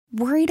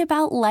Worried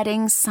about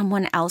letting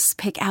someone else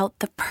pick out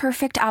the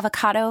perfect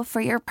avocado for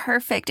your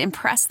perfect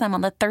impress them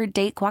on the third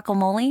date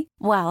guacamole?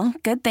 Well,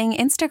 good thing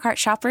Instacart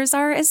shoppers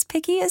are as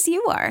picky as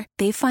you are.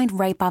 They find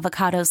ripe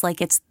avocados like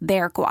it's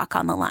their guac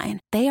on the line.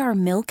 They are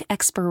milk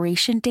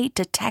expiration date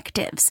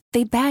detectives.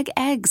 They bag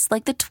eggs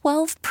like the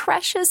 12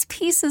 precious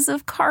pieces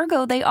of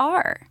cargo they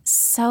are.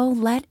 So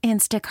let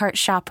Instacart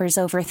shoppers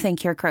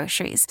overthink your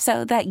groceries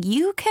so that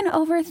you can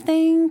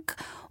overthink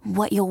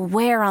what you'll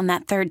wear on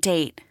that third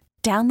date.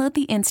 Download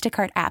the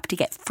Instacart app to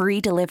get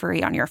free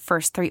delivery on your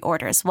first 3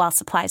 orders while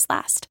supplies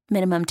last.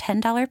 Minimum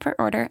 $10 per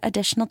order.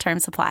 Additional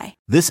terms apply.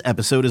 This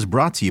episode is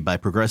brought to you by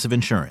Progressive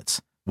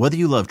Insurance. Whether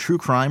you love true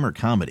crime or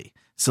comedy,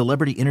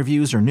 celebrity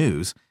interviews or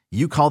news,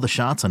 you call the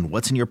shots on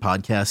what's in your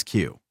podcast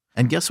queue.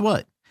 And guess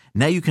what?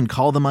 Now you can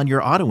call them on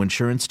your auto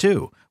insurance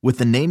too with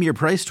the Name Your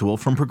Price tool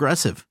from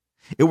Progressive.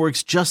 It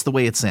works just the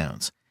way it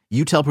sounds.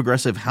 You tell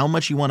Progressive how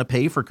much you want to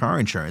pay for car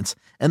insurance,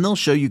 and they'll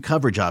show you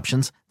coverage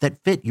options that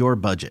fit your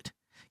budget.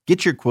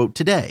 Get your quote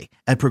today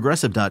at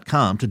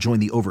Progressive.com to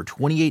join the over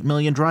 28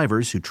 million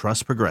drivers who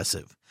trust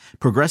Progressive.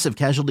 Progressive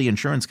Casualty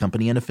Insurance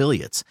Company and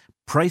Affiliates.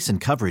 Price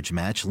and coverage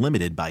match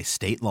limited by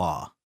state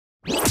law.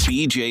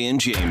 BJ and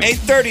Jamie.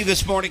 8:30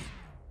 this morning.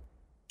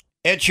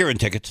 Ed Sheeran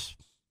tickets.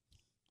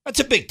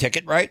 That's a big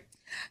ticket, right?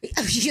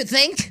 You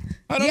think?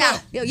 I don't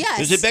know. Yes.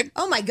 Is it big?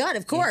 Oh, my God,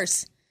 of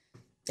course.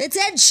 It's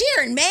Ed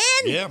Sheeran, man.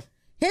 Yeah.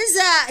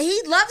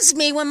 He loves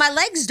me when my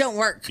legs don't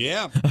work.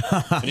 Yeah.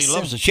 And he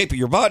loves the shape of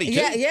your body,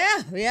 too.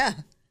 Yeah.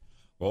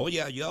 Oh,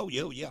 yeah.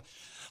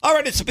 All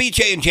right, it's the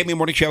BJ and Jamie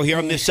Morning Show here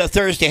on this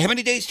Thursday. How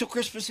many days till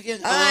Christmas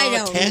again? I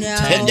don't 10? know.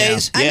 10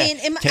 days? I Yeah,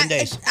 mean, 10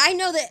 days. I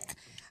know that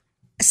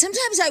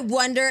sometimes I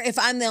wonder if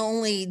I'm the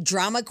only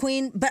drama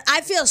queen, but I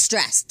feel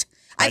stressed.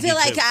 I feel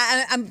like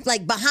I'm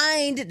like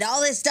behind and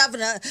all this stuff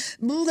and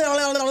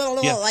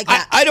like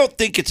that. I don't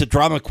think it's a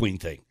drama queen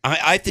thing.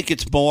 I think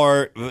it's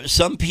more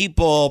some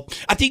people.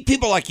 I think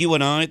people like you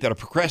and I that are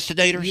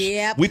procrastinators.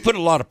 Yep. We put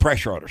a lot of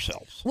pressure on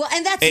ourselves. Well,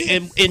 and that's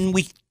and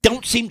we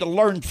don't seem to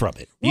learn from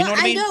it. You know what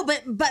I mean? I know,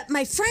 but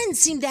my friends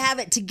seem to have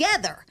it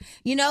together.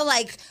 You know,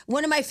 like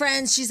one of my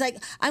friends, she's like,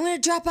 "I'm going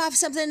to drop off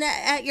something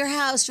at your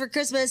house for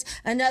Christmas."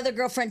 Another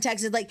girlfriend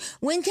texted like,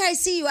 "When can I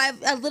see you? I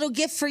have a little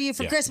gift for you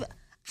for Christmas."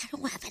 I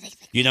don't have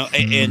anything. You know,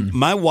 and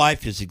my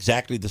wife is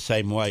exactly the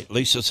same way.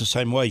 Lisa's the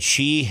same way.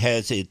 She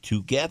has it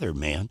together,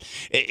 man.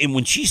 And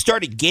when she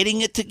started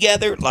getting it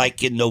together,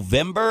 like in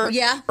November,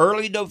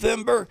 early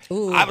November,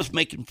 I was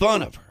making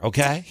fun of her,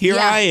 okay? Here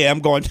I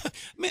am going,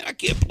 man, I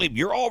can't believe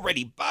you're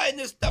already buying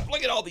this stuff.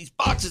 Look at all these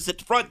boxes at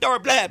the front door,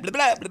 blah, blah,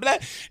 blah, blah, blah.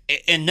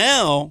 And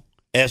now,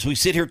 as we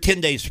sit here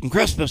 10 days from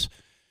Christmas,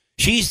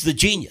 she's the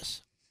genius.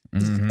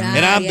 Mm-hmm.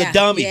 And I'm the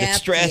dummy that's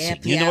stressing.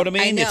 You know what I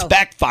mean? It's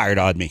backfired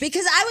on me.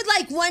 Because I would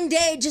like one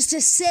day just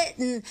to sit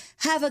and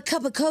have a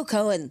cup of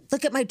cocoa and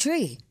look at my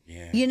tree.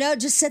 Yeah. You know,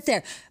 just sit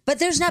there. But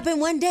there's not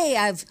been one day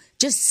I've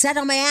just sat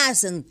on my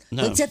ass and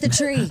looked at the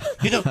tree.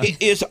 You know,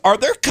 are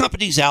there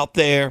companies out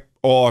there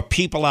or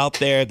people out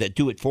there that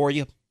do it for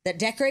you? That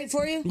decorate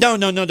for you? No.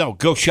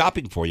 Go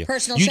shopping for you.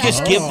 Personal you shopping?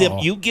 Just give them.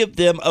 You give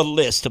them a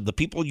list of the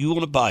people you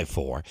want to buy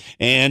for,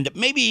 and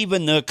maybe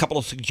even a couple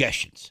of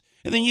suggestions.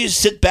 And then you just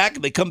sit back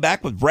and they come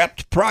back with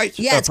wrapped presents.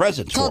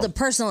 It's called a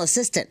personal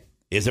assistant.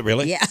 Is it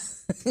really? Yeah.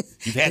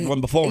 You've had one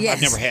before? Yes.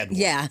 I've never had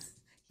one.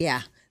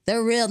 Yeah.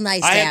 They're real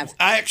nice to have.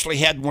 I actually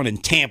had one in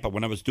Tampa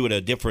when I was doing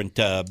a different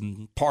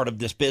part of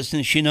this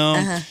business, you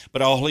know.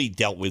 But all he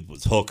dealt with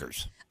was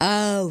hookers.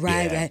 Oh,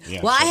 right.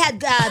 Yeah, well, I had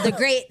the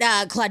great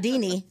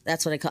Claudini.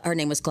 That's what I call her.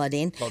 Name was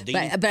Claudine.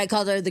 But I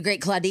called her the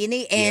great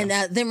Claudini. And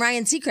then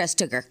Ryan Seacrest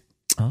took her.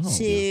 Oh,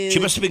 she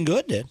must have been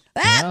good then.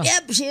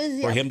 Yep, she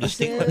was. For him to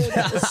steal it.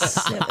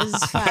 It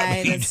was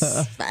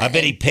fine. I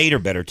bet he paid her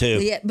better too.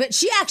 Yeah, but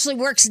she actually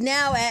works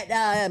now at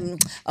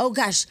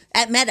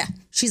at Meta.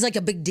 She's like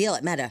a big deal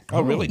at Meta.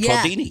 Oh, really?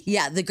 Yeah, Claudini?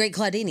 Yeah, the great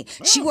Claudini.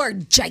 Oh. She wore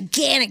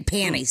gigantic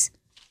panties.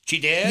 She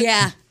did?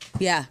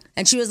 Yeah,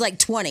 and she was like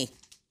 20.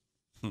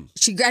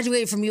 She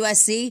graduated from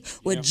USC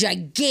with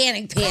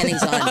gigantic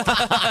panties on.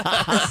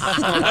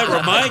 That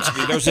reminds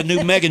me, there's a new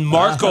Meghan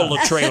Markle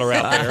trailer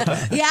out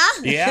there. Yeah?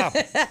 Yeah.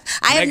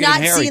 I have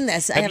not seen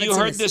this. Have you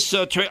heard this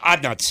trailer?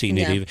 I've not seen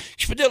it either.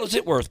 Spadil, is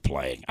it worth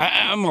playing?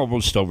 I'm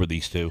almost over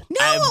these two.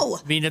 No!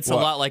 I mean, it's a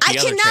lot like the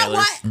other trailers. I cannot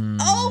watch.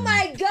 Oh,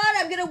 my God.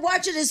 I'm going to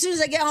watch it as soon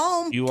as I get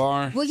home. You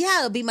are? Well, yeah.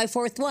 It'll be my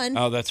 4th one.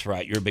 Oh, that's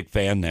right. You're a big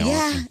fan now.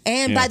 Yeah.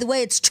 And by the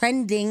way, it's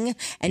trending.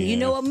 And you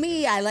know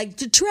me, I like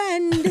to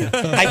trend.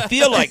 I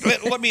feel like,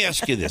 let me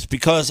ask you this,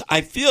 because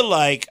I feel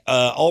like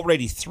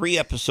already 3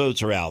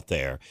 episodes are out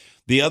there.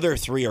 The other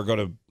 3 are going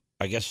to,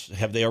 I guess,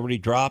 have they already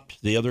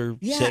dropped? The other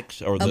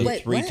 6 or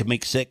the 3 to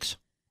make 6?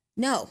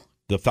 No.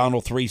 The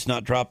final 3's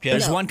not dropped yet?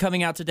 There's one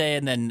coming out today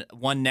and then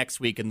one next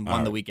week and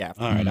one the week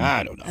after. All right,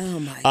 I don't know. Oh,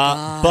 my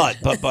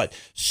God. But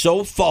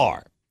so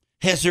far,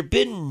 has there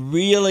been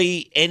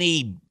really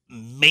any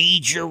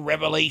major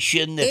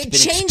revelation that's been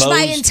exposed? It changed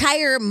my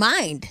entire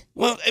mind.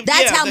 Well,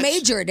 that's how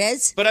major it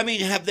is. But I mean,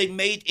 have they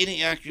made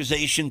any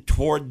accusation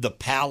toward the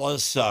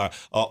palace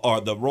or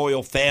the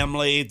royal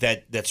family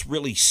that's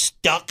really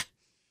stuck?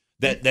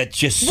 That's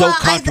just so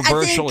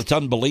controversial. It's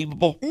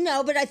unbelievable.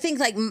 No, but I think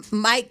like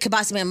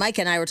Bossy Man Mike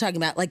and I were talking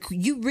about, like,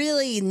 you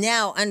really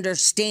now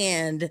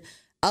understand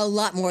a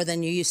lot more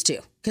than you used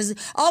to. Because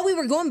all we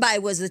were going by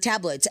was the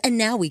tabloids, and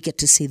now we get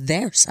to see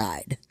their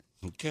side.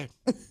 Okay.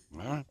 All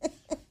right.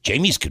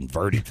 Jamie's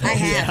converted.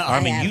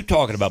 I mean, you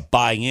talking about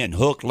buying in,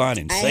 hook, line,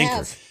 and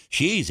sinker.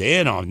 She's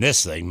in on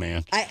this thing,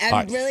 man.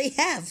 I really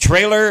have.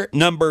 Trailer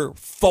number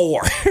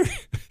 4.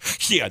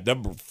 Yeah,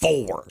 number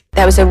 4.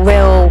 There was a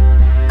real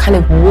kind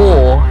of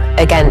war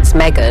against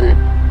Meghan,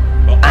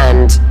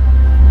 and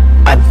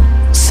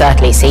I've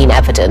certainly seen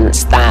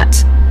evidence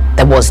that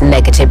there was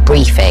negative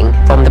briefing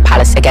from the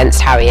palace against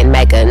Harry and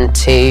Meghan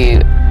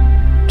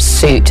to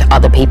suit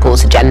other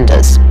people's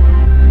agendas.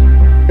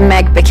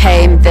 Meg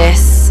became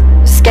this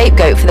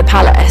scapegoat for the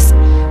palace,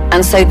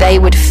 and so they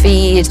would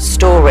feed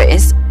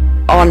stories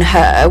on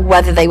her,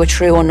 whether they were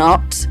true or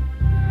not,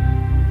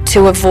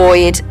 to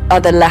avoid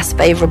other less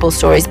favourable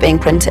stories being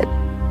printed.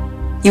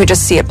 You would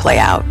just see it play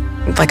out.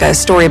 Like a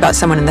story about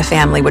someone in the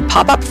family would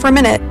pop up for a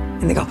minute,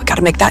 and they go, we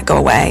gotta make that go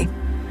away.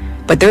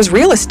 But there's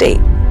real estate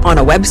on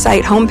a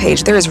website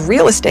homepage. There is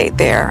real estate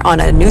there on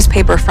a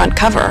newspaper front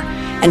cover,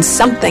 and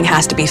something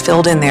has to be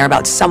filled in there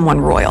about someone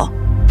royal.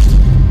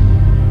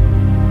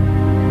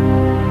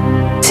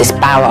 This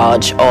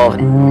barrage of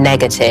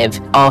negative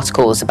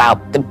articles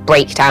about the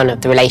breakdown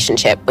of the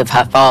relationship with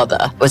her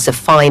father was the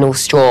final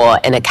straw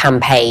in a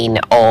campaign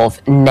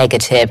of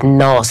negative,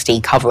 nasty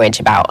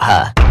coverage about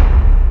her.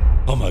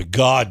 Oh my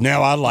God,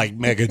 now I like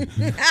Meghan.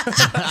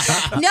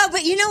 No,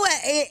 but you know what?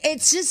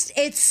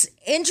 It's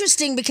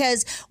interesting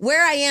because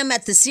where I am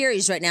at the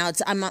series right now,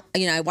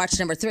 I watched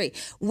number 3.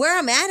 Where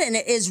I'm at in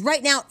it is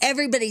right now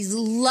everybody's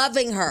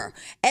loving her.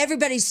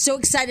 Everybody's so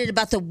excited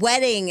about the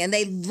wedding and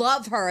they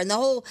love her, and the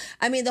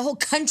whole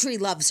country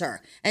loves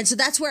her. And so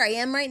that's where I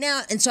am right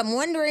now. And so I'm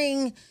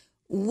wondering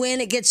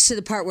when it gets to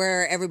the part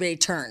where everybody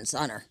turns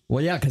on her.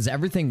 Well, yeah, because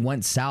everything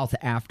went south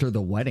after the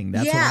wedding.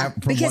 That's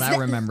what I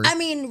remember. I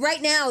mean, right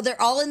now,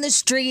 they're all in the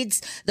streets.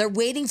 They're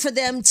waiting for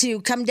them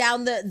to come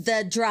down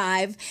the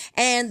drive,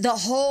 and the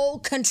whole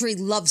country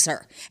loves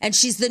her. And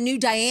she's the new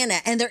Diana,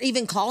 and they're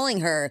even calling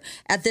her,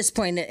 at this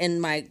point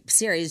in my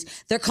series,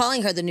 they're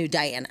calling her the new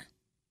Diana.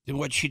 Then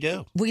what'd she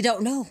do? We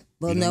don't know.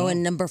 We'll know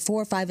in number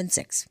 4, 5, and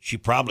 6. She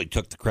probably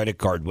took the credit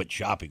card, went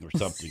shopping or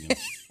something, and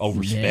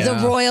overspent.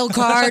 The royal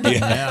card.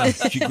 Yeah.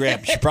 She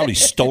probably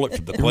stole it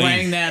from the queen.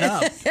 Rang that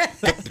up.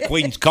 Took the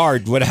queen's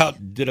card, went out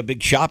and did a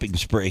big shopping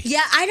spree.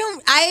 Yeah,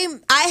 I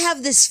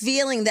have this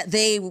feeling that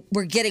they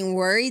were getting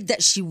worried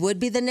that she would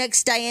be the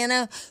next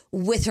Diana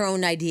with her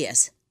own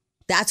ideas.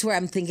 That's where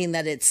I'm thinking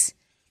that it's...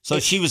 So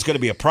she was going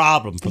to be a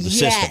problem for the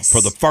system,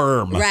 for the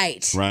firm.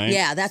 Right. Right.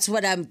 Yeah, that's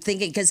what I'm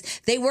thinking, because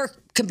they were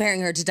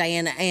comparing her to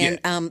Diana, and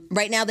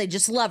right now they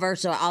just love her,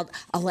 so I'll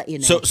let you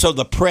know. So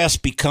the press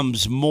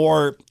becomes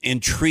more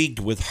intrigued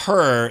with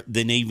her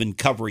than even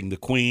covering the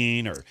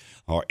queen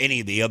or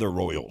any of the other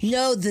royals.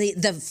 No,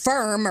 the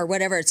firm or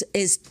whatever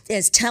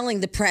is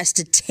telling the press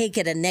to take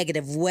it a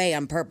negative way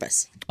on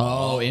purpose.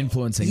 Oh,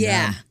 influencing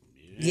them.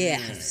 Yeah.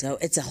 So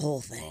it's a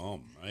whole thing.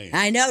 Oh, man.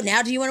 I know.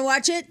 Now, do you want to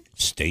watch it?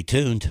 Stay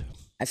tuned.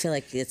 I feel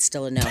like it's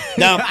still a no.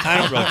 No, I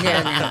don't really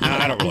care.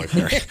 I don't really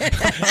care.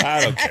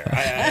 I don't care.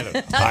 I don't,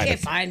 okay,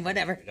 fine,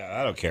 whatever.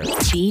 I don't care.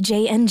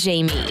 BJ and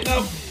Jamie.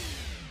 No,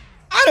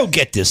 I don't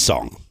get this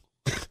song.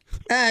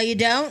 You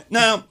don't?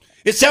 No,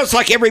 it sounds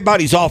like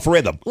everybody's off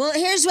rhythm. Well,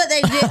 here's what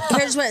they do.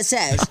 Here's what it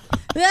says.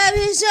 But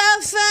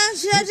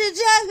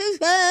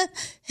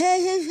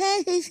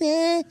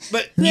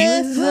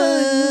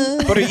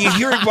are you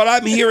hearing what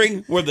I'm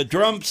hearing? Where the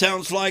drum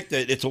sounds like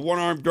that it's a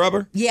one-armed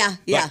drummer? Yeah.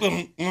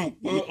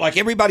 Like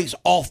everybody's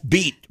off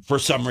beat for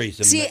some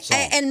reason. See,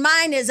 and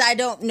mine is I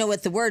don't know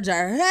what the words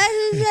are. Yeah,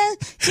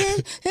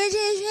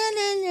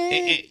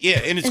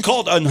 and it's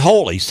called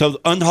Unholy.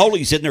 So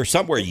Unholy's in there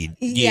somewhere. You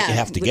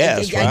have to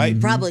guess, right?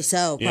 Probably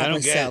so. Yeah,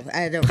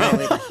 I don't know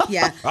either.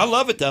 Yeah. I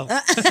love it though.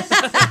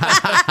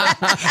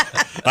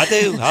 I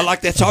do. I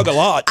like that song a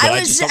lot. But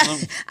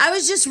I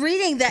was just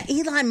reading that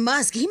Elon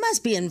Musk, he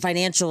must be in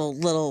financial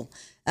little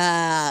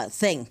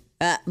thing.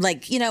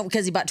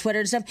 Because he bought Twitter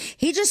and stuff.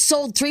 He just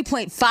sold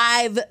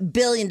 $3.5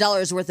 billion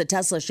worth of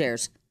Tesla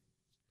shares.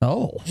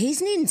 Oh.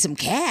 He's needing some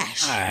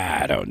cash.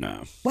 I don't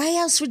know. Why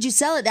else would you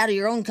sell it out of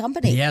your own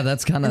company? Yeah,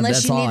 that's kind of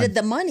unless you needed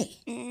the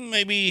money.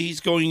 Maybe he's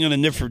going on a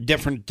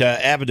different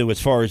avenue as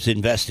far as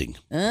investing.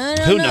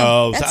 Who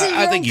knows?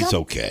 I think he's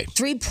okay.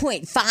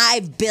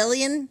 $3.5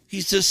 billion.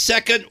 He's the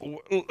second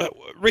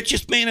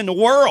richest man in the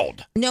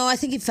world. No, I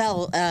think he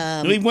fell.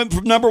 He went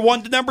from number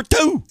 1 to number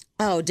 2.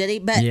 Oh, did he?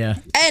 But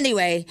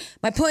anyway,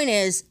 my point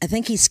is, I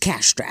think he's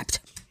cash strapped.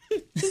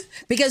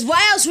 Because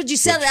why else would you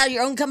sell it out of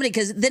your own company?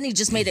 Because then he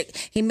just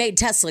made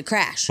Tesla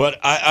crash. But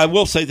I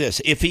will say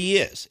this: if he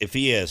is,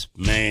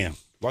 man,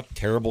 what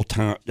terrible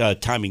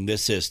timing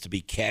this is to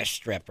be cash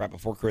strapped right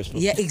before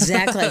Christmas. Yeah,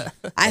 exactly.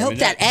 I hope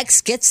that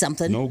X gets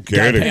something. No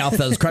kidding. Pay off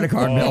those credit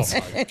card bills.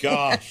 Oh my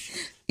gosh.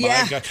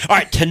 Yeah. My gosh. All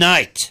right,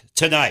 tonight.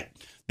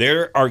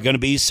 There are going to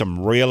be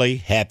some really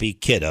happy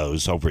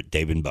kiddos over at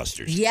Dave &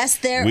 Buster's. Yes,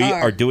 there We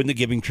are. are doing the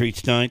giving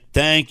treats tonight.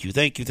 Thank you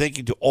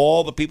to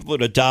all the people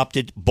that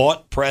adopted,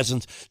 bought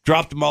presents,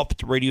 dropped them off at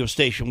the radio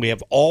station. We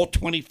have all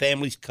 20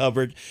 families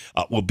covered.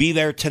 We'll be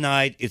there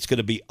tonight. It's going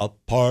to be a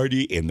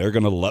party, and they're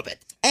going to love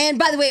it. And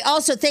by the way,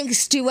 also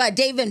thanks to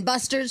Dave &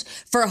 Buster's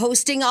for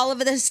hosting all of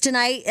this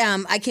tonight.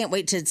 I can't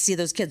wait to see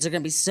those kids. They're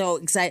going to be so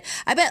excited.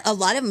 I bet a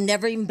lot of them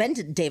never even been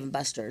to Dave &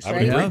 Buster's,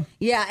 right?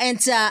 Yeah, and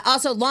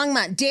also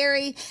Longmont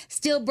Dairy,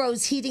 Steel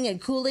Bros Heating and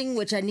Cooling,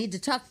 which I need to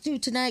talk to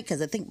tonight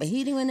because I think my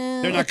heating went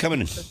out. They're not coming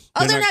in.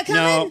 Oh, they're not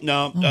coming?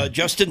 No.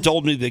 Justin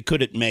told me they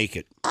couldn't make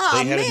it.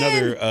 Oh, they had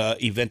man. another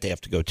event they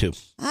have to go to.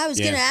 I was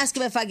going to ask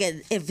him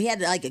if he had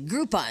like a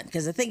Groupon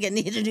because I think I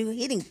needed a new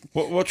heating.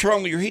 What's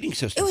wrong with your heating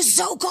system? It was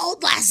so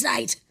cold last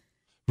night.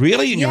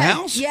 Really? In your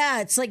house? Yeah,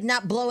 it's like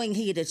not blowing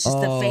heat. It's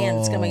just the fan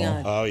that's coming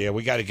on. Oh, yeah.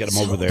 We got to get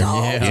them over there.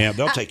 cold. Yeah,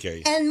 they'll take care of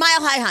you. And Mile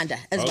High Honda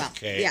as well.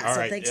 Okay. Yeah, all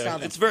so right. thanks to all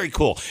them. It's very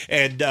cool.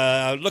 And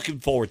looking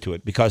forward to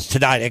it because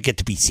tonight I get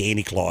to be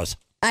Santa Claus.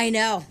 I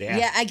know. Yeah.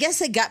 Yeah, I guess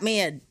they got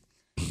me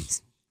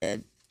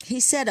he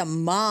said a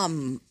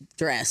mom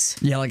dress.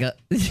 Yeah, like a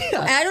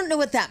I don't know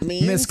what that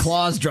means. Miss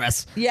Claus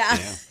dress. Yeah.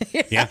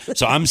 Yeah.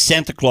 So I'm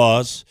Santa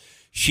Claus.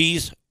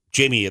 She's,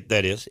 Jamie,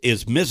 that is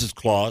Mrs.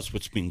 Claus,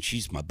 which means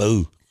she's my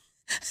boo.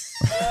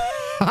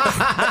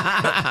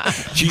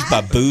 She's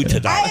my boo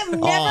tonight. I have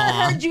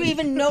never heard you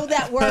even know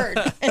that word.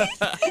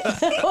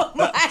 Oh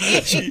my.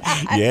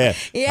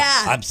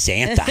 Yeah. I'm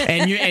Santa.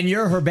 And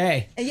you're her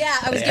bae. Yeah,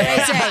 I was going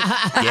to say.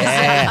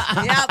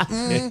 Yeah.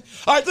 Yep.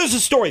 All right, there's a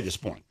story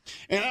this morning.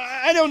 And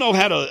I don't know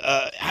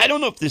I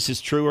don't know if this is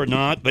true or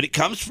not, but it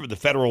comes from the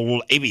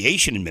Federal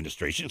Aviation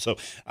Administration, so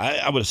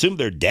I would assume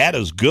their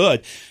data's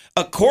good.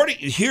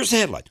 Here's the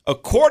headline.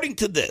 According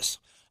to this,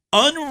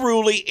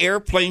 unruly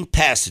airplane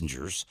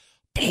passengers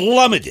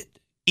plummeted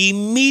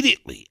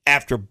immediately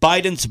after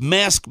Biden's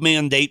mask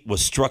mandate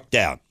was struck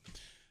down.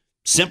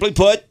 Simply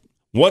put,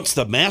 once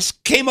the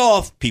mask came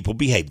off, people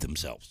behaved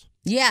themselves.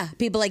 Yeah,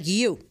 people like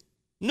you.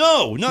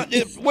 No, not.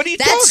 What are you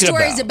talking about? That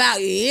story's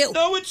about you.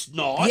 No, it's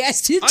not.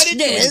 Yes, it is. I didn't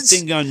do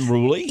anything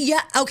unruly.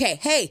 Yeah. Okay.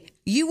 Hey,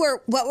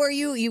 what were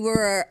you? You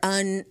were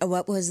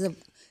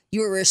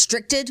you were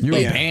restricted. You were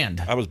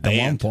banned. I was banned.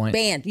 At one point.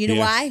 Banned. You know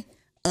why?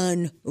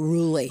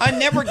 Unruly. I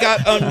never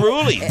got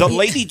unruly. The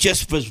lady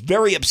just was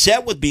very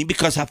upset with me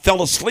because I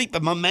fell asleep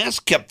and my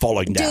mask kept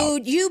falling down.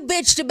 Dude, you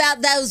bitched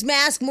about those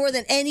masks more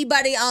than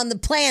anybody on the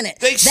planet.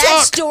 They that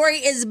suck. story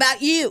is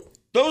about you.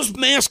 Those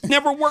masks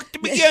never worked to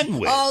begin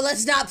with. Oh,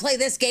 let's not play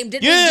this game.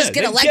 Didn't we just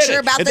get a lecture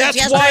about this that's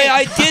yesterday? That's why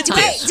I did this.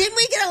 Wait, didn't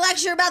we get a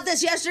lecture about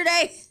this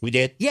yesterday? We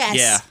did? Yes.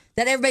 Yeah.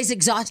 That everybody's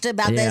exhausted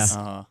about this?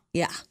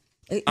 Yeah.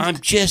 I'm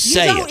just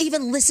saying. You don't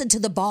even listen to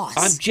the boss.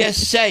 I'm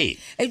just saying.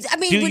 I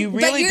mean, Do you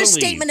really but your believe?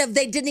 statement of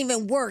they didn't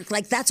even work,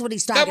 like that's what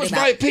he's talking about. That was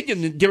my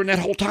opinion during that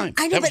whole time.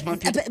 I know, that was my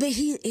opinion. but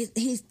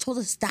he told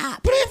us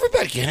stop. But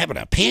everybody can have an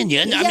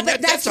opinion. Yeah, I mean,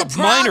 but that's a the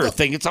minor problem.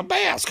 thing. It's a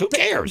mask. Who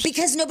cares?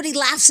 Because nobody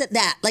laughs at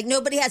that. Like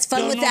nobody has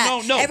fun with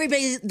that. No.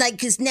 Everybody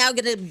like is now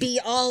gonna be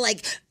all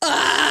like,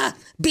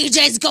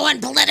 BJ's going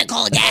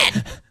political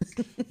again.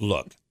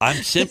 Look,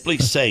 I'm simply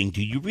saying,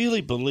 do you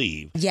really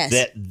believe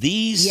that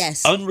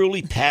these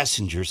unruly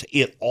passengers,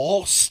 it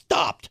all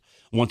stopped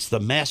once the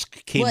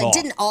mask came off? Well, it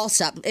didn't all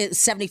stop.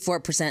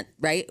 74%,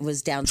 right? It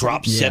was down.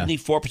 Dropped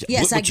 74%.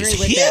 Yes, I which agree is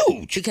with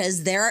huge. that.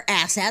 Because they're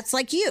asshats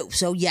like you.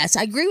 So, yes,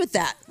 I agree with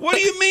that. What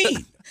do you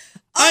mean?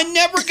 I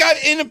never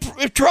got in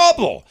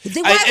trouble.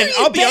 Then why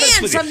were you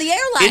banned from the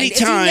airline if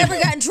you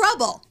never got in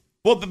trouble?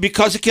 Well,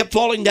 because it kept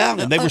falling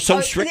down, and they were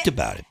so strict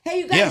about it.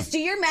 Hey, you guys, do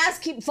your masks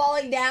keep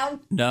falling down?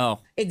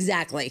 No.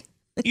 Exactly.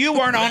 You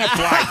weren't on a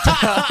flight. But,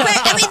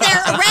 I mean,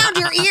 they're around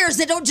your ears.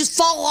 They don't just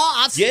fall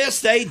off.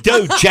 Yes, they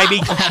do, Jamie.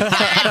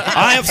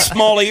 I have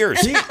small ears.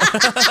 He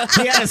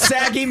had a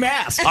saggy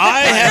mask.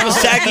 I have a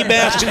saggy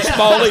mask and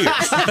small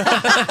ears.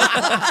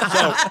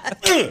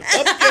 So,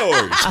 up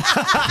yours.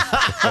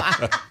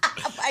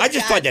 I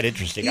just find that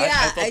interesting. Yeah,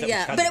 I thought that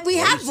was kind but of we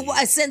crazy.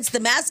 have, since the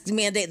mask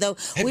mandate, though,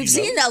 we've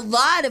seen a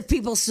lot of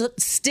people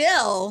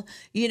still,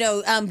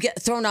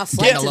 get thrown off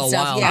flights and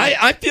stuff. Yeah.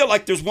 I feel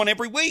like there's one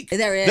every week.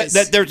 There is.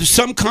 That there's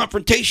some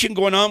confrontation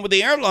going on with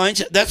the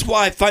airlines. That's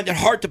why I find it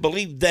hard to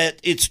believe that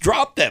it's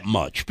dropped that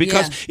much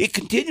because it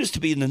continues to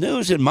be in the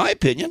news, in my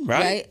opinion,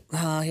 right?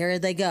 Oh, here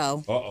they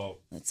go. Uh-oh.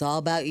 It's all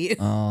about you.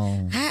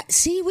 Oh.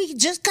 See, we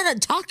just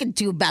got talking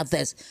to you about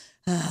this.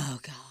 Oh,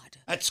 God.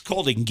 That's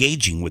called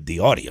engaging with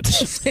the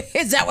audience.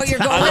 Is that what you're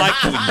going I like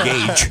to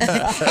engage.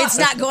 It's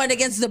not going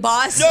against the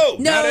boss? No,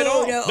 not at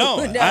all.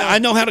 No. I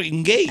know how to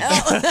engage.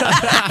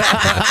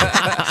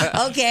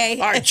 Okay.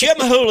 All right, Jim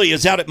Hooley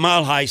is out at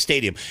Mile High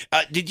Stadium.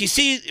 Did you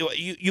see,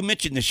 you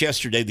mentioned this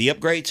yesterday, the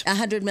upgrades?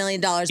 $100 million.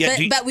 Yeah,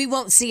 but we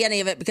won't see any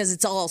of it because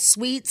it's all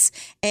suites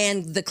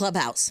and the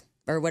clubhouse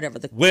or whatever.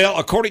 Well,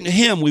 according to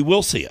him, we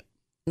will see it.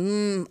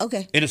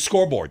 Okay. In a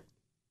scoreboard.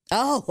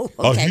 Oh,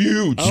 okay. A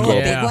huge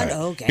scoreboard. Big one?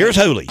 Okay. Here's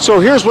Hooley.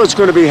 So here's what's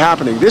going to be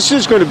happening. This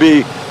is going to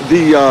be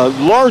the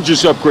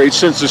largest upgrade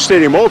since the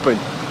stadium opened.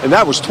 and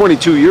that was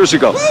 22 years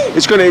ago.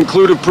 It's going to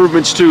include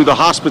improvements to the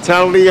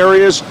hospitality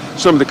areas,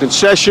 some of the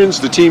concessions,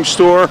 the team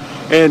store,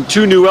 and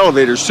 2 new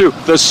elevators, too.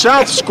 The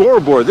south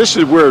scoreboard, this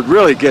is where it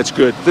really gets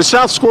good. The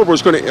south scoreboard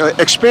is going to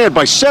expand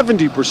by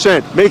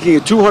 70%, making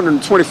it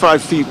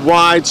 225 feet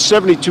wide,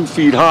 72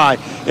 feet high,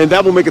 and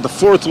that will make it the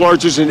 4th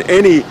largest in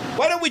any.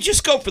 Why don't we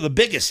just go for the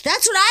biggest?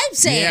 That's what I'm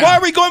saying. Yeah. Why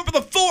are we going for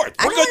the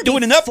 4th? We're going to do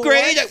an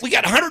upgrade. We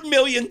got $100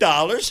 million.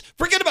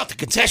 Forget about the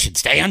concession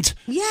stands.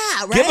 Yeah,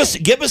 right.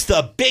 Give us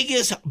the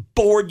biggest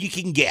board you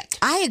can get.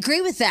 I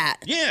agree with that.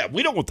 Yeah,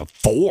 we don't want the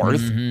 4th.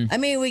 Mm-hmm. I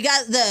mean, we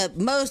got the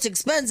most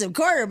expensive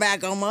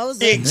quarterback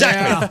almost.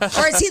 Exactly.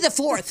 Yeah. Or is he the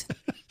 4th?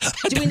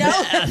 Do we know?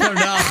 I don't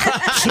know.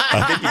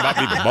 I think he might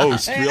be the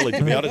most, really,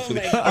 to be honest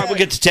with you. All right, we'll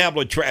get to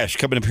Tabloid Trash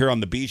coming up here on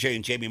the BJ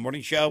and Jamie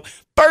Morning Show.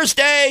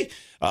 Thursday,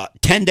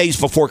 10 days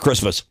before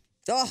Christmas.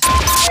 Oh.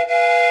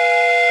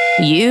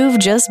 You've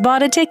just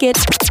bought a ticket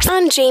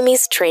on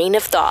Jamie's train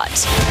of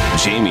thought.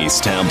 Jamie's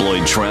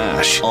Tabloid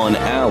Trash on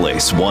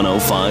Alice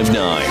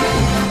 1059.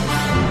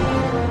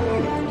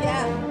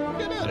 Yeah.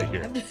 Get out of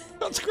here.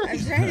 That's great. I'm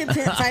trying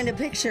to find a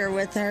picture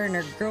with her and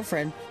her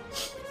girlfriend.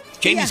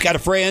 Jamie's got a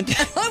friend.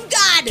 Oh,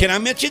 God. Can I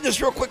mention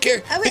this real quick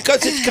here?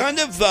 Because it's kind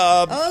of...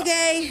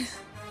 okay.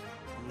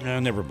 No,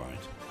 never mind.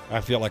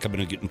 I feel like I'm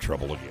going to get in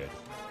trouble again.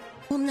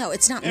 Well, no,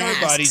 it's not masks.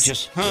 Everybody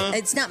just...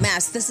 It's not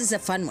masks. This is a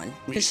fun one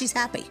because she's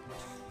happy.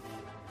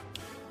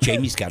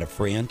 Jamie's got a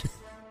friend.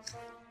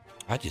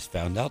 I just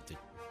found out that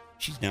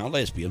she's now a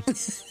lesbian.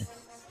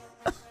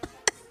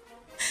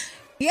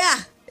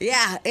 Yeah,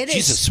 it is.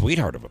 She's a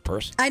sweetheart of a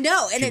person. I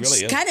know, and She it's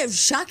really is. kind of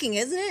shocking,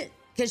 isn't it?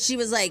 Because she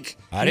was like...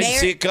 I didn't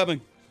see it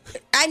coming.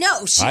 I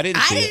know. I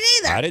didn't see it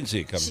either. I didn't see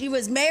it coming. She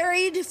was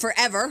married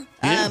forever.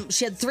 Yeah.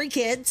 She had 3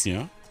 kids.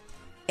 Yeah.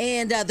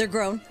 And they're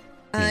grown.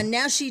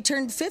 Now she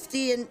turned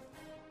 50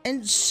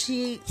 and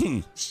she,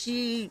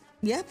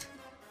 yep.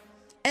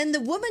 And the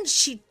woman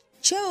she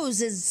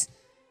chose is,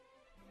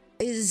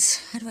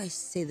 how do I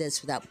say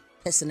this without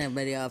pissing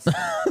everybody off?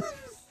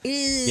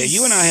 Yeah,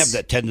 you and I have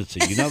that tendency.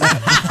 You know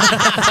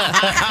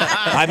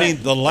that? I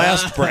mean, the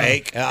last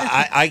break,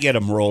 I get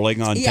them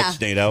rolling on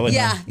Textnado.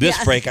 And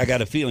this break, I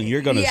got a feeling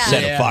you're going to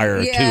set a fire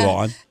or 2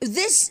 on.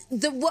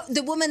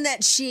 The woman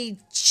that she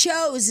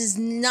chose is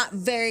not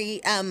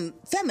very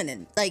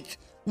feminine. Like,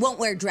 won't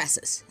wear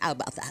dresses. How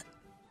about that?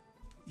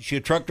 Is she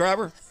a truck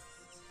driver?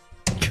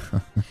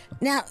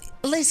 Now,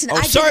 listen.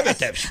 Sorry about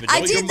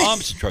that. Your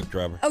mom's a truck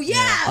driver. Oh,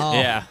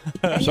 yeah.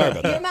 Yeah. Sorry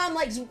about that. Your mom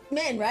likes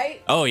men,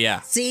 right? Oh,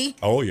 yeah. See?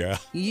 Oh, yeah.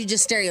 You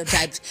just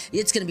stereotyped.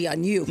 It's going to be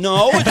on you.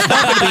 No, it's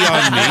not going to be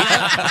on me.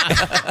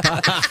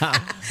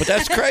 But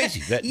that's crazy.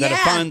 That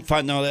I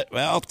find out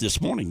that, this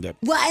morning.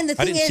 And the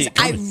thing is,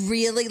 I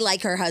really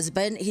like her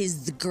husband.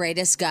 He's the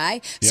greatest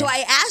guy. Yeah. So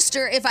I asked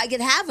her if I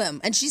could have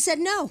him, and she said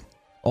no.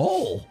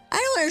 Oh. I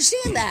don't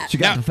understand that. She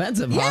got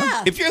defensive, huh?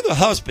 Yeah. If you're the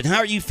husband, how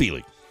are you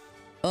feeling?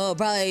 Oh,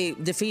 probably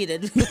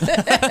defeated.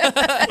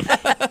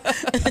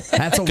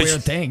 That's a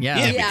weird thing, yeah.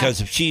 Yeah, because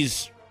if you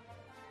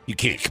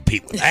can't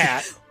compete with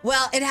that.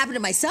 Well, it happened to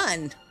my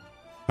son.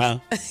 Huh?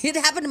 It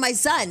happened to my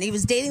son. He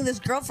was dating this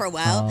girl for a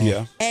while.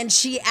 Yeah. And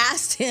she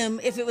asked him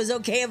if it was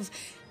okay if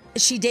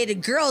she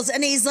dated girls,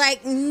 and he's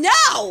like,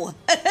 no.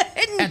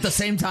 At the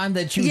same time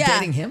that she was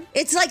dating him?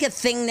 It's like a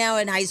thing now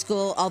in high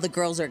school. All the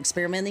girls are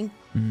experimenting.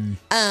 Mm.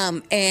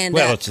 And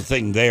it's a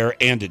thing there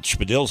and at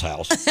Spadil's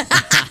house.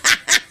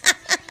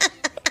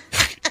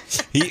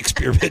 He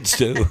experiments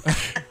too.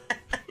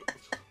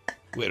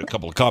 We had a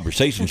couple of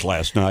conversations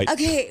last night.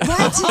 Okay,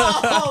 what?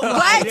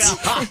 What?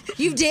 Yeah.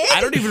 You did?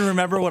 I don't even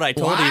remember what I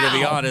told you, to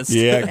be honest.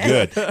 Yeah,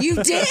 good.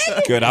 You did?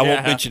 Good. I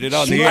won't mention it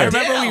on the air. I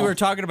remember we were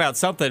talking about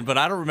something, but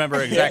I don't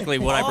remember exactly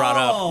what I brought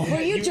up.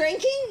 Were you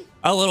drinking?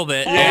 A little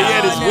bit. Yeah, he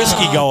had his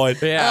whiskey going.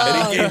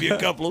 Yeah. And he gave you a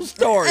couple of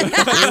stories.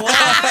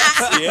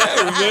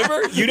 Yeah,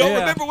 remember? You don't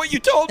remember what you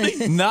told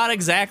me? Not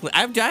exactly.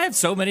 I have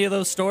so many of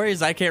those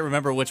stories, I can't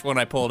remember which one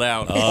I pulled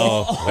out.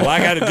 Oh, well, I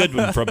got a good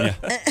one from you.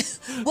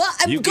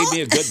 You gave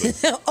me a good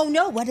one. Oh,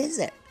 no. What is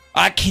it?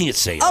 I can't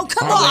say it. Oh,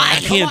 come on. I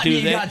can't do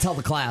that. You got to tell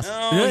the class.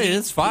 No,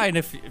 it's fine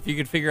if you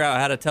could figure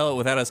out how to tell it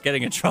without us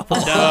getting in trouble.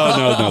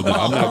 No.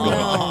 I'm not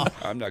going.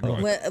 I'm not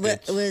going.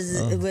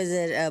 Was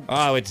it?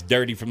 It's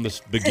dirty from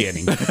the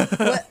beginning.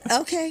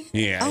 Okay.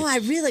 Yeah. Oh, I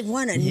really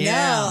want to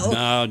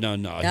know.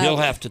 No. He'll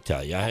have to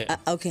tell you.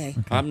 Okay.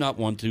 I'm not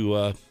one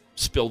to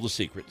spill the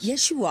secrets.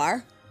 Yes, you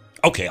are.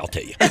 Okay, I'll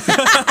tell you.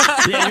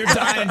 Yeah, you're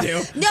dying to.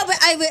 No, but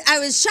I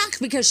was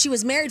shocked because she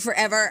was married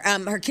forever.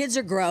 Her kids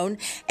are grown.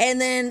 And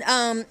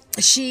then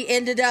she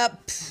ended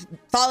up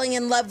falling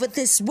in love with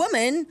this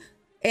woman.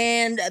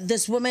 And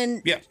this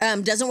woman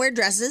doesn't wear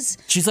dresses.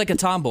 She's like a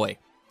tomboy,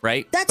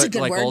 right? That's a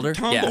good word. Older?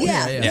 Tomboy.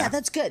 Yeah,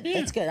 that's good. Yeah.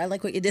 That's good. I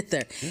like what you did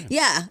there.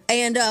 Yeah.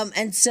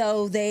 And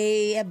so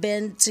they have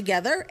been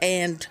together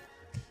and...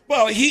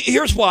 Well,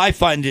 here's why I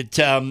find it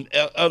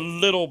a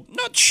little,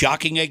 not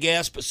shocking, I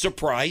guess, but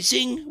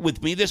surprising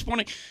with me this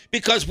morning.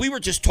 Because we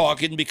were just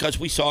talking because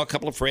we saw a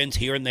couple of friends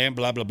here and there and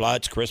blah, blah, blah.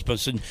 It's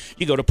Christmas and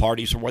you go to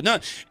parties or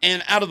whatnot.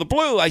 And out of the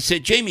blue, I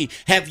said, Jamie,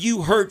 have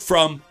you heard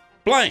from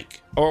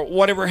blank or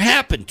whatever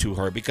happened to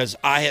her because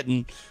I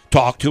hadn't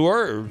talked to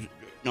her or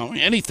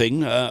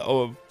anything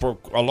for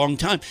a long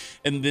time.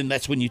 And then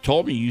that's when you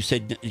told me, you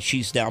said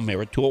she's now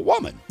married to a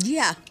woman.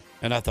 Yeah.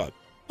 And I thought,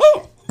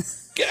 oh,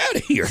 get out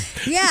of here.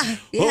 Yeah.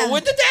 Well,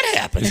 when did that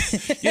happen?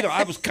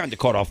 I was kind of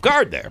caught off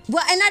guard there.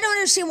 Well, and I don't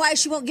understand why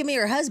she won't give me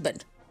her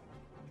husband.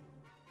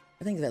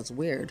 I think that's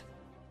weird.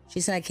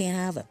 She said I can't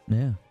have him.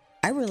 Yeah.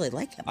 I really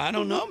like him. I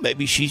don't know.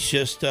 Maybe she's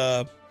just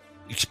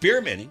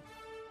experimenting.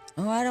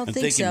 Oh, I don't think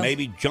thinking so.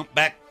 Maybe jump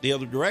back the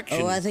other direction.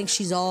 Oh, I think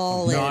she's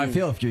all in. No, I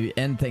feel if you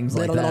end things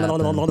like that.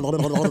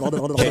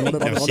 Jamie,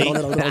 now see?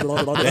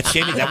 That's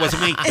Jamie. That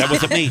wasn't me. That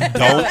wasn't me.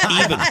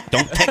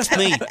 Don't text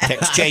me.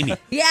 Text Jamie.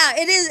 Yeah,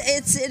 it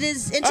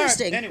is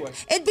interesting. Right, anyway.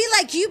 It'd be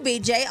like you,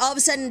 BJ, all of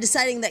a sudden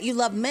deciding that you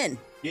love men.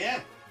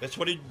 Yeah, that's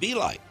what it'd be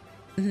like.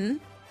 Mm-hmm.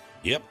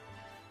 Yep.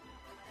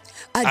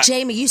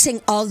 Jamie, you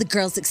saying all the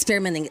girls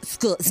experimenting at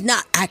school is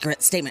not an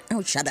accurate statement.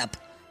 Oh, shut up.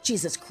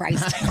 Jesus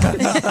Christ.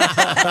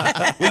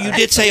 Well, you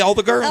did say all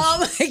the girls. Oh,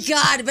 my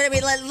God. But, I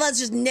mean, let's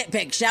just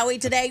nitpick, shall we,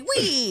 today?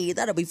 Whee!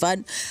 That'll be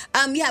fun.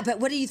 Yeah,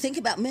 but what do you think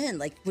about men?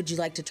 Like, would you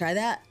like to try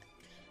that?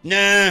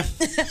 Nah.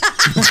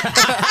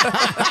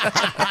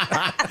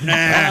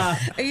 Nah.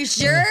 Are you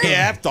sure?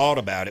 Yeah, I've thought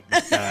about it.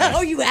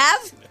 Oh, you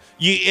have?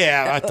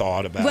 Yeah, I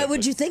thought about it. What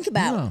would you think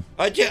about?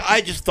 I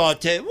just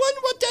thought,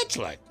 what that's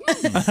like.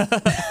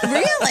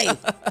 Really?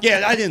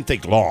 Yeah, I didn't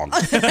think long.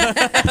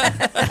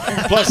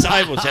 Plus,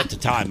 I was, at the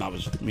time, I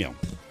was,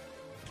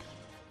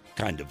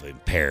 kind of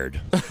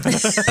impaired.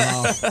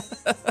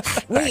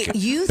 Wait,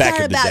 you thought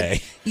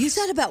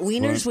about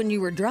wieners when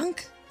you were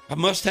drunk? I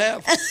must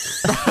have.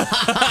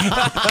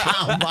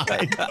 Oh,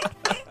 my God.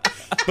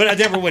 But I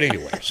never went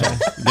anywhere, so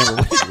never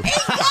went anywhere.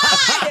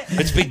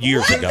 It's been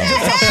years ago.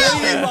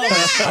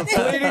 A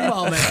fleeting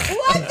moment.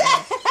 What the?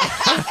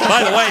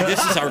 By the way,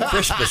 this is our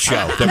Christmas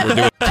show that we're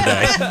doing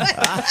today.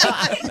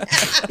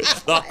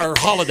 Our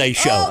holiday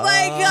show. Oh,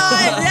 my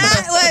God.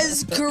 That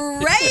was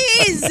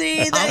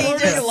crazy that he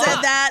just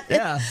said that.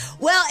 Yeah.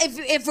 Well,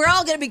 if we're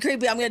all going to be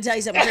creepy, I'm going to tell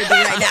you something creepy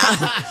right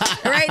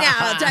now. Right now,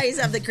 I'll tell you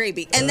something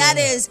creepy. And that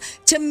is,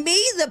 to me,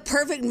 the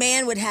perfect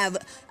man would have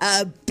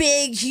a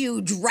big,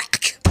 huge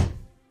rack.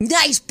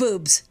 Nice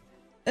boobs.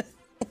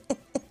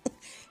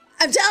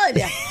 I'm telling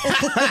you.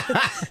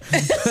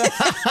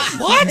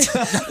 What?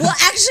 Well,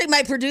 actually,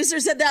 my producer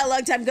said that a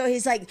long time ago.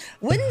 He's like,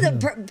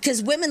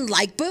 because women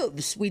like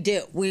boobs. We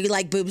do. We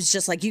like boobs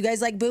just like you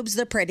guys like boobs.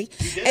 They're pretty.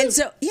 And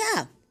so,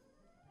 yeah.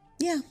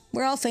 Yeah,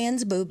 we're all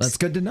fans of boobs. That's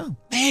good to know.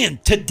 Man,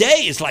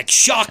 today is like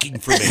shocking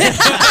for me.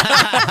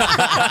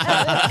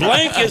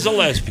 Blank is a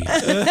lesbian.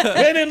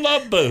 Women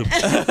love boobs.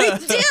 We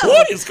do.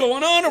 What is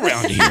going on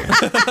around here?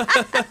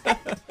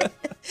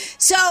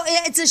 So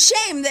it's a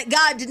shame that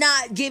God did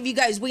not give you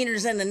guys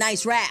wieners in a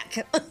nice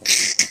rack.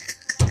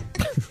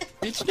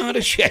 It's not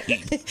a shame.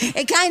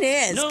 It kind of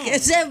is. No,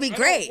 That would be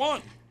great.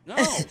 No.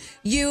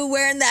 You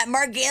wearing that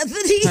Mark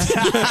Anthony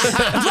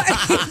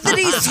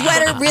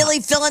sweater, really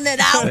filling it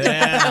out.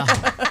 Yeah.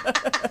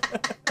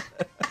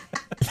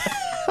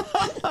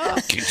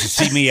 Can't you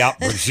see me out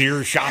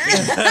brassiere shopping?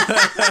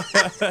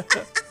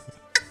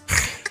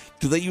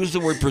 Do they use the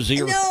word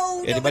brassiere?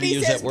 No, anybody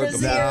use that word?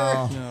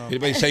 No.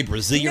 Anybody say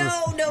brassiere?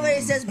 No, nobody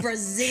says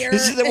brassiere.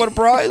 Isn't that what a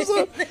bra is?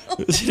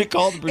 Isn't it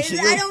called brassiere?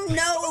 I don't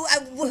know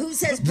who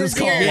says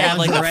brassiere. Yeah,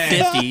 like the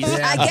 50s.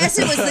 Yeah. I guess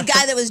it was the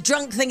guy that was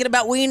drunk thinking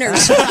about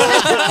wieners.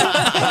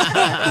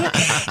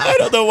 I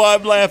don't know why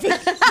I'm laughing.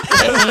 It's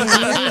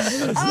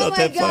Oh not my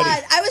that God.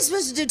 funny. I was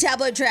supposed to do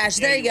tabloid trash.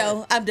 There you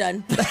go. I'm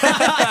done.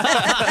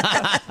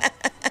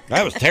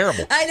 That was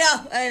terrible. I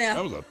know.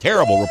 That was a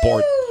terrible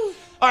report.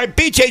 All right,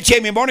 BJ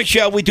Jamie Morning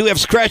Show. We do have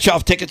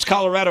scratch-off tickets,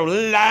 Colorado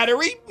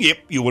Lottery. Yep,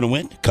 you want to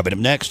win? Coming up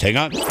next. Hang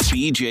on.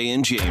 BJ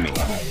and Jamie.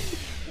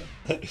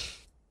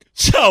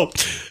 So,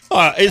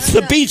 it's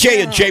the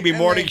BJ and Jamie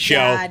Morning Show.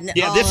 God,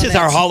 Yeah, all this of is it.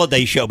 our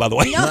holiday show, by the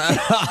way. No,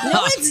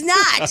 it's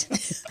not.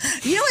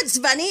 You know what's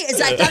funny is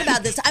I thought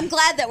about this. I'm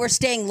glad that we're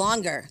staying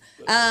longer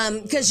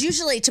because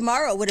usually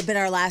tomorrow would have been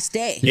our last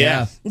day.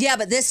 Yeah. Yeah,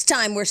 but this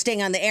time we're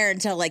staying on the air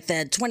until like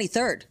the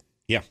 23rd.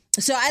 Yeah.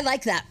 So I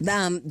like that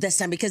this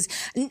time because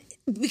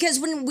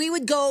when we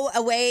would go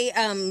away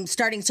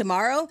starting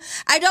tomorrow,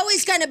 I'd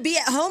always kind of be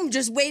at home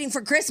just waiting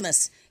for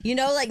Christmas. You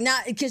know, like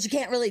not because you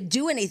can't really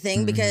do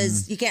anything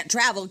because you can't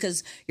travel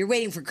because you're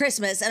waiting for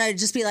Christmas. And I'd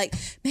just be like,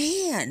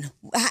 man,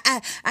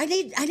 I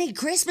need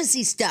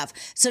Christmassy stuff.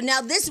 So now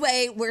this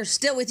way we're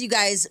still with you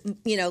guys,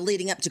 you know,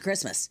 leading up to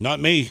Christmas. Not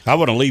me. I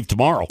want to leave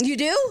tomorrow. You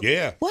do?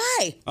 Yeah.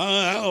 Why?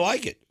 I don't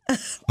like it.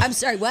 I'm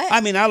sorry, what?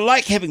 I mean, I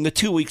like having the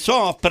 2 weeks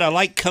off, but I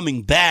like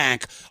coming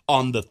back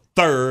on the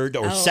 3rd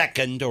or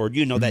 2nd or,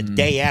 you know, that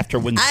day after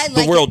when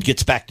the world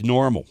gets back to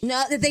normal.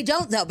 No, they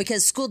don't, though,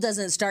 because school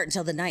doesn't start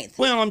until the 9th.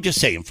 Well, I'm just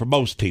saying, for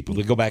most people,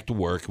 they go back to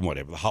work and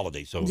whatever, the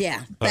holidays. So,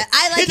 yeah, but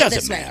I like it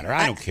doesn't this way. matter.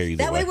 I don't care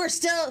either That way. way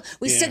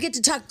we still get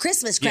to talk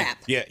Christmas crap.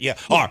 Yeah.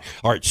 All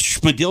right.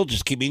 Schmidl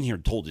just came in here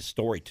and told his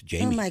story to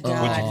Jamie. Oh, my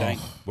God.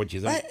 What'd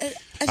you think?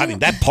 I mean,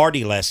 that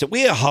party lasted.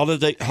 We had a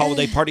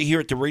holiday party here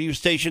at the radio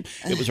station.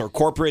 It was our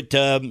corporate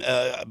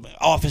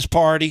office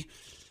party.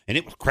 And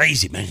it was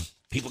crazy, man.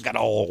 People got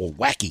all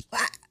wacky.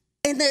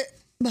 And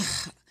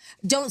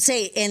don't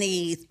say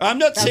any. I'm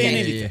not saying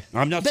anything.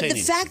 I'm not saying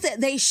anything. But the fact that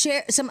they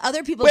some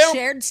other people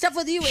shared stuff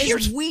with you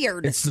is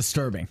weird. It's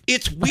disturbing.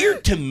 It's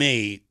weird to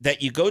me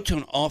that you go to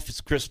an office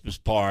Christmas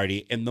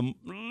party, and the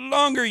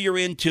longer you're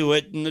into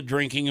it and the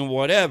drinking and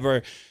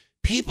whatever,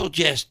 people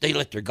they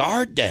let their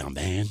guard down,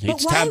 man.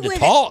 It's time to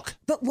talk.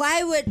 But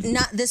why would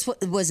not? This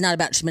was not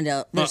about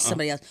Schmidl. There's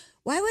somebody else.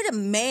 Why would a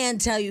man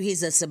tell you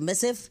he's a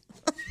submissive?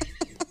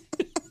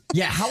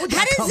 Yeah, how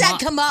does that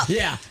come up?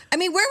 Yeah. I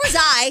mean, where was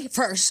I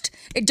first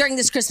during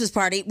this Christmas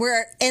party?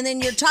 And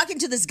then you're talking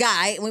to this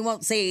guy, and we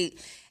won't say.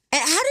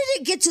 And how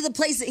did it get to the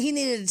place that he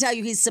needed to tell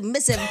you he's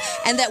submissive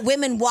and that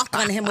women walk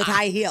on him with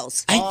high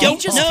heels? He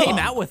just came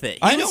out with it.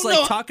 He was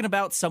like talking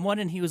about someone,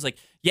 and he was like,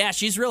 "Yeah,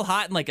 she's real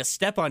hot in like a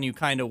step on you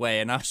kind of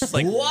way." And I was just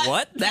like,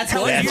 "What? That's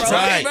what you're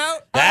talking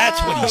about?"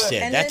 That's what he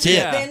said. And that's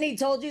then, it. Then he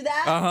told you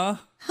that. Huh?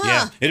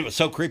 Yeah, it was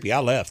so creepy. I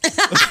left.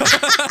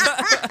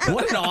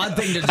 What an odd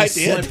thing to just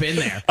slip in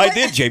there. I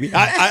did, Jamie.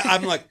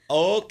 I'm like,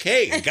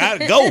 okay,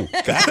 gotta go.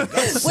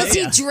 Was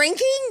he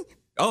drinking?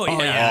 Oh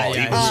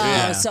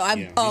yeah. So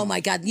oh my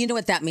God, you know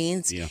what that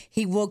means? Yeah.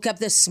 He woke up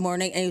this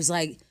morning and he was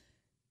like,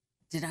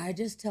 "Did I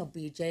just tell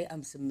BJ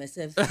I'm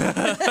submissive?" No,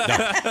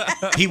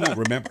 he won't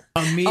remember.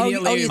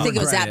 Immediately. Oh, you think it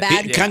was that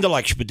bad? Kind of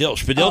like Spadil.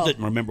 Spadil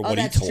didn't remember what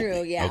he told me. That's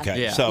true. Yeah.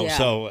 Okay.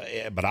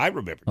 Yeah. But I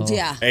remember. Oh.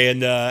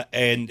 Yeah.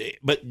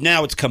 But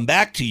now it's come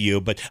back to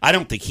you. But I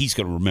don't think he's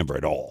going to remember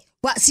it all.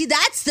 Well, see,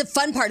 that's the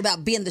fun part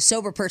about being the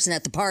sober person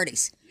at the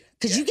parties.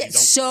 Because you get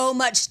so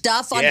much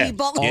stuff on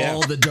people.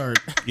 All the dirt.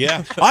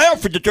 Yeah. I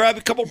offered to drive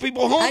a couple of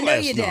people home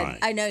last night.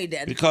 I know you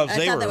did. Because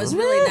I thought that was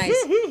really nice.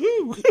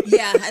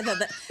 Yeah, I thought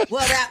that.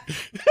 Well,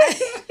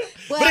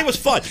 but it was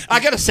fun. I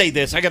got to say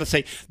this.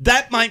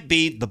 That might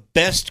be the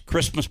best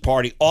Christmas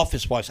party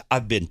office-wise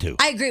I've been to.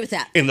 I agree with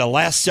that. In the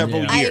last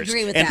several years. I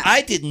agree with that. And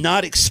I did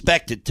not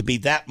expect it to be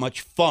that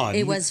much fun.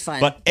 It was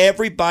fun. But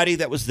everybody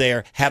that was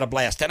there had a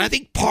blast. And I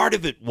think part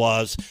of it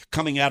was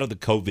coming out of the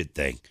COVID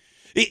thing.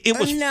 It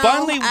was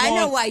finally I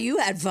know why you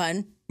had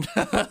fun.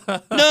 No,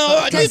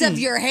 I because didn't. of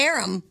your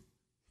harem.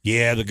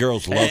 Yeah, the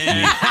girls loved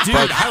me. Dude,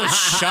 I was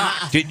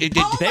shocked. They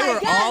were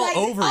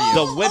all over you.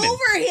 The women.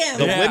 Over him.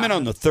 The women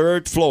on the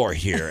third floor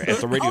here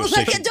at the radio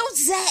station. Don't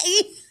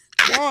say.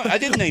 Well, I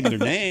didn't name their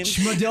names.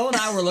 Schmidl and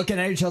I were looking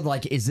at each other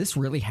like, is this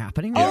really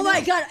happening? Oh my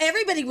God,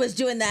 everybody was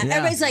doing that. Yeah.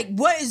 Everybody's like,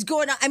 what is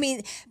going on? I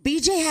mean,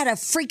 BJ had a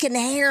freaking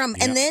harem,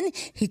 and then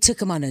he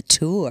took him on a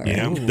tour.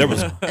 Yeah, there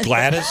was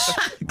Gladys,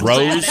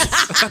 Rose.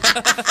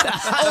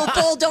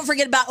 Opal, don't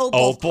forget about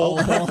Opal.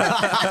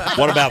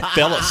 What about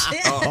Phyllis?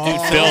 Dude,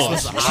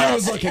 Phyllis. She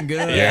was looking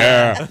good.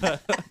 Yeah.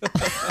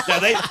 Now,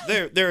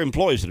 they're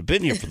employees that have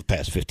been here for the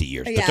past 50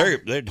 years, but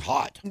they're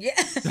hot. Yeah.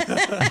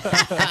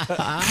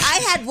 I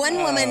had one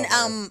woman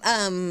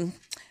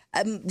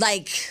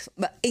like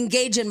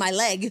engage in my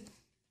leg.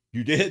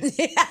 You did?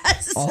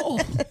 Yes. Oh.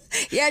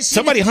 Yeah.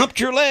 Somebody humped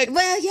your leg?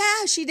 Well,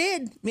 yeah, she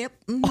did. Yep.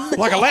 Mm-hmm.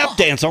 Like a lap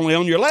dance, only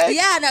on your leg?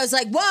 Yeah, and I was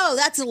like, whoa,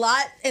 that's a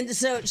lot. And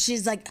so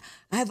she's like,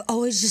 I've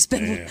always just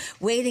been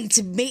waiting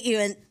to meet you.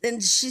 And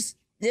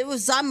it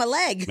was on my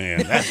leg.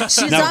 Man,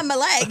 she's on my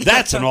leg.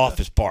 That's an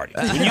office party.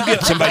 When you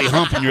get somebody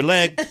humping your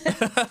leg.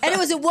 And it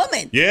was a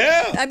woman.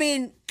 Yeah. I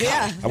mean,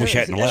 yeah. I wish I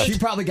hadn't left. She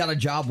probably got a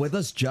job with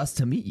us just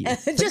to meet you.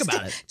 Think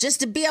about it.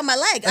 Just to be on my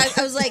leg.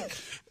 I was like,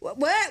 why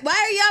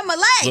are you on my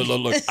leg?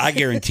 Look, I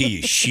guarantee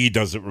you she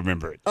doesn't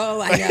remember it. Oh,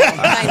 I know.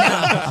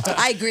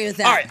 I agree with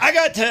that. All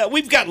right,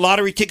 we've got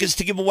lottery tickets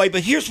to give away,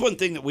 but here's one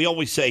thing that we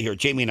always say here,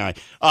 Jamie and I,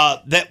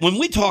 that when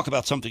we talk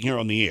about something here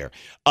on the air,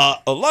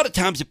 a lot of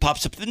times it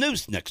pops up in the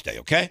news the next day,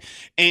 okay?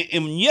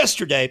 And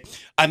yesterday,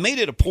 we made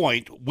it a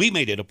point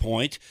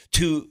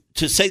to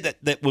say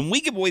that when we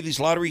give away these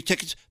lottery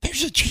tickets,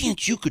 there's a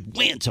chance you could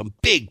win some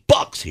big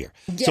bucks here.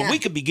 Yeah. So we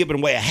could be giving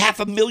away a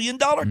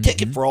 $500,000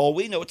 ticket for all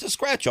we know. It's a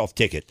scratch-off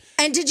ticket.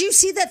 And did you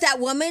see that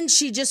woman,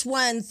 she just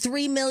won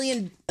 $3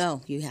 million?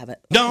 Oh, you have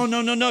it. No.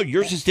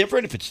 Yours is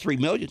different if it's $3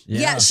 million.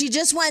 Yeah, she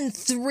just won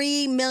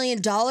 $3 million,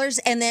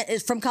 and then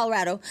it's from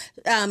Colorado,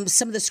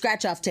 some of the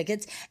scratch-off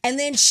tickets. And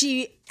then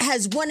she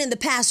has won in the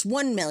past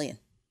 $1 million.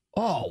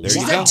 Oh,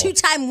 she's a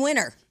two-time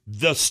winner.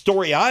 The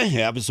story I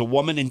have is a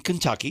woman in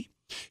Kentucky.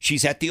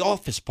 She's at the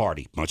office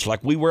party, much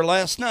like we were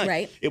last night.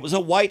 Right. It was a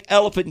white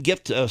elephant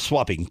gift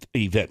swapping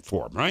event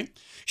for them, right?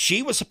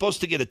 She was supposed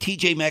to get a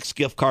TJ Maxx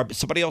gift card, but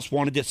somebody else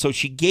wanted it, so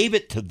she gave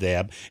it to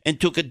them and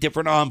took a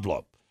different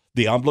envelope.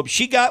 The envelope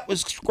she got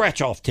was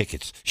scratch-off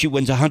tickets. She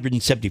wins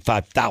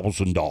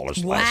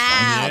 $175,000 Wow,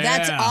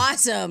 that's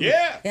awesome.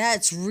 Yeah. Yeah,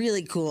 it's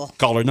really cool.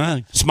 Caller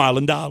 9,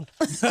 Smiling Doll.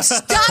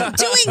 Stop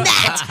doing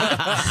that.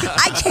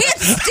 I can't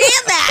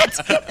stand that.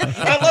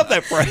 I love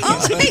that phrase.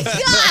 Oh, my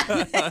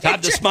God.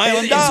 Time to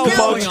Smiling Doll, it's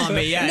folks. going on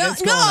me. Yeah, No,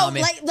 it's going on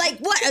me. like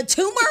what, a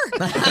tumor?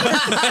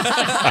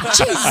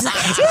 Jesus.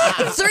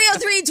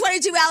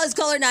 303-22 Alice,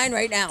 caller 9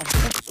 right now.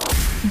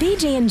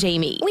 BJ and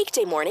Jamie,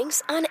 weekday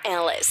mornings on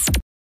Alice.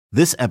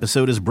 This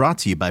episode is brought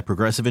to you by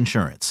Progressive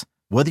Insurance.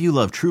 Whether you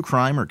love true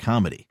crime or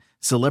comedy,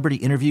 celebrity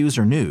interviews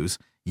or news,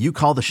 you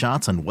call the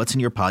shots on what's in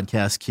your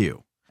podcast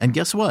queue. And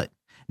guess what?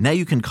 Now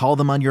you can call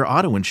them on your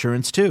auto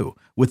insurance too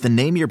with the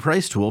Name Your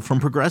Price tool from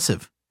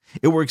Progressive.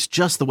 It works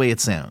just the way it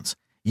sounds.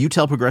 You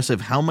tell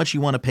Progressive how much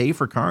you want to pay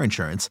for car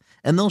insurance,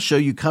 and they'll show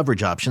you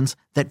coverage options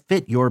that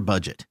fit your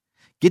budget.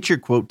 Get your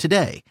quote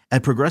today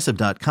at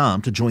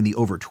Progressive.com to join the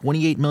over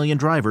 28 million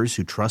drivers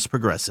who trust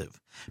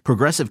Progressive.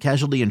 Progressive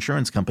Casualty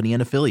Insurance Company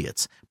and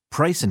Affiliates.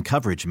 Price and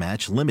coverage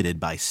match limited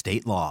by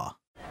state law.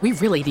 We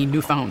really need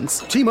new phones.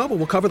 T-Mobile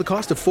will cover the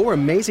cost of 4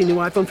 amazing new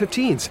iPhone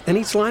 15s, and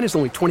each line is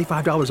only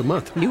 $25 a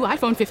month. New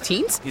iPhone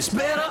 15s? It's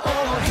better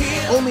over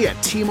here. Only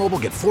at T-Mobile,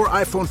 get 4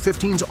 iPhone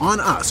 15s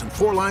on us and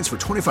 4 lines for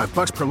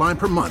 $25 per line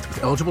per month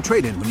with eligible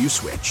trade-in when you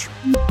switch.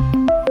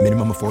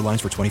 Minimum of 4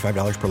 lines for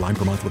 $25 per line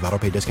per month with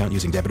autopay discount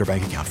using debit or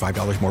bank account.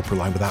 $5 more per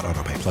line without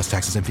autopay, plus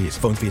taxes and fees.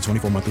 Phone fee at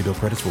 24 monthly bill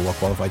credits for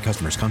well-qualified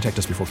customers. Contact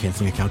us before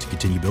canceling account to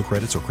continue bill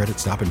credits or credit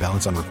stop and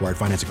balance on required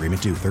finance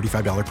agreement due.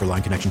 $35 per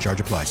line connection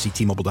charge applies. See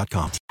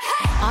T-Mobile.com.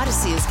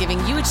 Odyssey is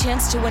giving you a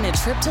chance to win a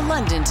trip to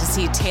London to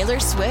see Taylor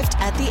Swift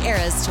at the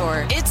Eras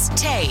Tour. It's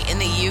Tay in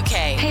the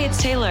UK. Hey,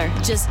 it's Taylor.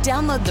 Just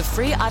download the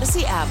free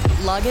Odyssey app,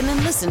 log in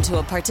and listen to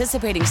a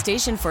participating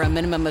station for a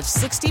minimum of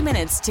 60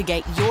 minutes to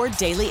get your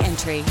daily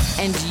entry.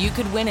 And you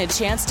could win a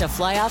chance to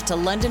fly off to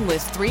London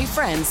with 3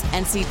 friends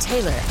and see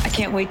Taylor. I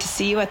can't wait to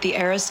see you at the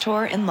Eras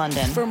Tour in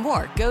London. For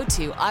more, go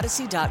to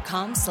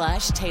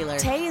odyssey.com/Taylor.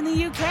 Tay in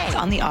the UK. It's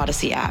on the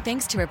Odyssey app.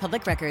 Thanks to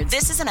Republic Records.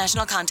 This is a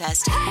national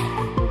contest.